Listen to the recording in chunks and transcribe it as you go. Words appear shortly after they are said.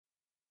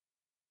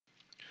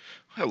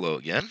Hello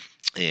again.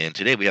 And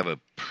today we have a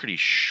pretty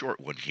short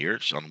one here.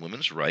 It's on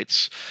women's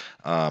rights,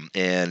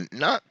 and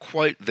not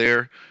quite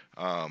there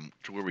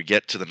to where we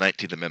get to the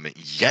 19th Amendment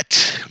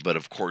yet. But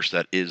of course,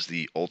 that is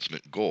the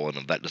ultimate goal,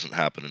 and that doesn't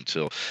happen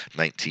until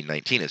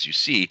 1919. As you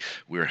see,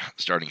 we're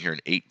starting here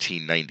in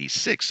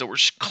 1896, so we're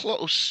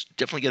close,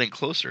 definitely getting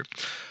closer.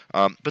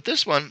 But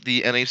this one,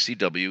 the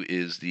NACW,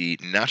 is the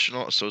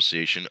National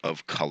Association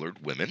of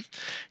Colored Women,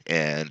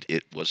 and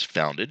it was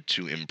founded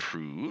to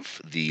improve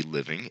the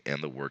living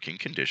and the working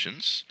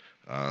conditions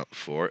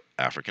for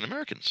African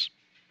Americans.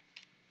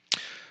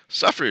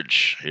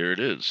 Suffrage, here it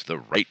is, the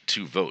right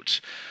to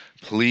vote.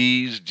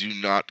 Please do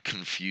not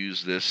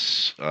confuse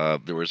this.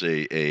 There was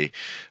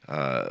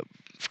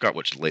forgot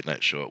which late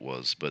night show it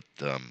was, but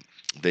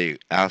they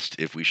asked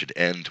if we should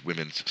end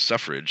women's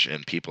suffrage,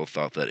 and people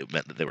thought that it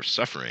meant that they were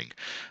suffering.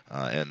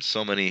 And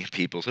so many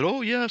people said,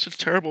 "Oh yes, it's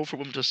terrible for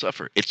women to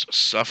suffer." It's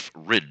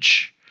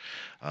suffrage.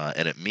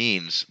 And it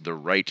means the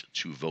right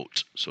to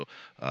vote. So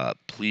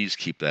please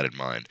keep that in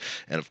mind.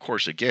 And of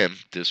course, again,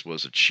 this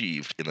was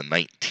achieved in the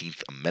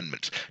 19th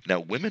Amendment. Now,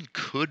 women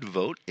could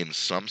vote in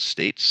some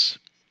states,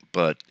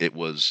 but it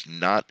was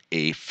not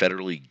a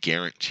federally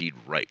guaranteed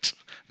right,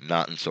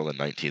 not until the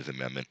 19th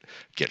Amendment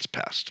gets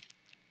passed.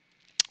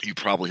 You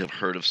probably have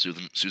heard of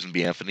Susan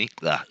B. Anthony.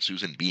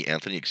 Susan B.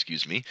 Anthony,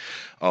 excuse me.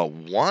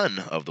 One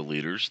of the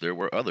leaders. There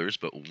were others,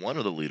 but one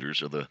of the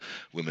leaders of the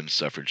women's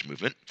suffrage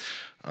movement,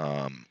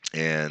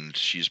 and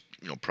she's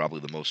probably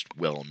the most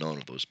well known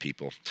of those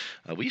people.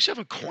 We used to have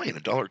a coin, a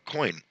dollar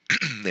coin,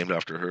 named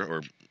after her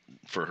or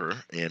for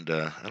her, and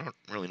I don't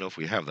really know if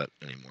we have that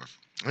anymore.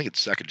 I think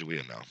it's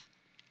Sacagawea now.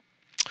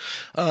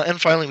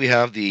 And finally, we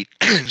have the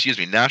excuse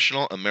me,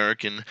 National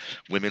American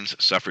Women's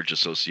Suffrage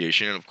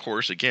Association, and of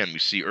course, again, we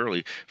see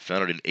early,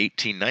 founded in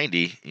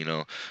 1890.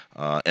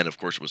 And of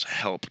course, it was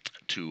helped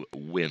to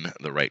win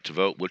the right to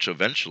vote, which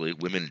eventually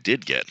women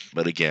did get,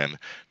 but again,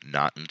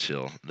 not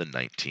until the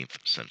 19th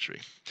century.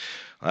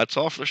 That's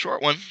all for the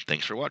short one.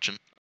 Thanks for watching.